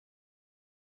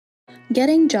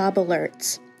Getting job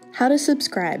alerts. How to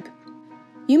subscribe.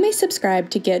 You may subscribe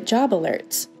to get job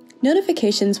alerts.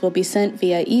 Notifications will be sent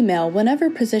via email whenever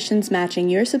positions matching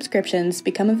your subscriptions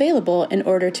become available in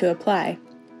order to apply.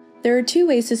 There are 2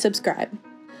 ways to subscribe.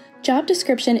 Job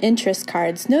description interest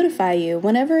cards notify you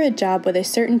whenever a job with a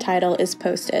certain title is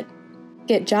posted.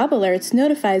 Get Job Alerts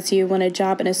notifies you when a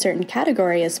job in a certain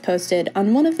category is posted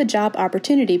on one of the job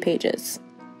opportunity pages.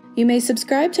 You may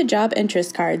subscribe to job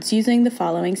interest cards using the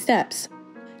following steps.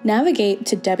 Navigate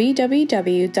to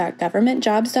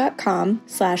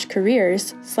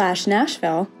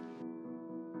www.governmentjobs.com/careers/Nashville.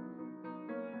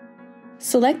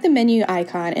 Select the menu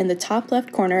icon in the top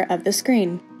left corner of the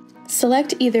screen.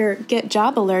 Select either Get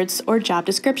Job Alerts or Job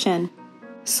Description.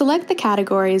 Select the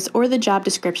categories or the job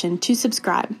description to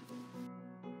subscribe.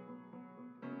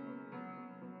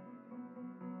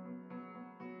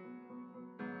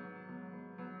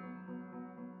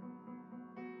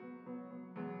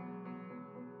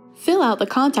 Fill out the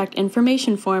contact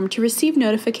information form to receive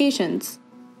notifications.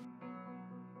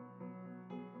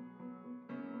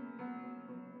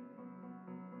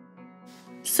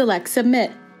 Select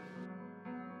Submit.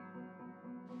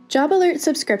 Job Alert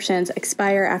subscriptions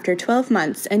expire after 12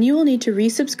 months, and you will need to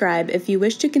resubscribe if you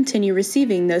wish to continue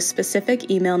receiving those specific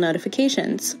email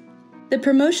notifications. The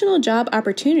Promotional Job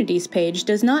Opportunities page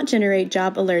does not generate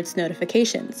Job Alerts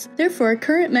notifications. Therefore,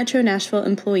 current Metro Nashville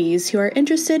employees who are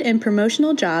interested in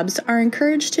promotional jobs are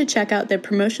encouraged to check out the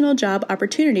Promotional Job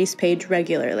Opportunities page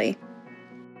regularly.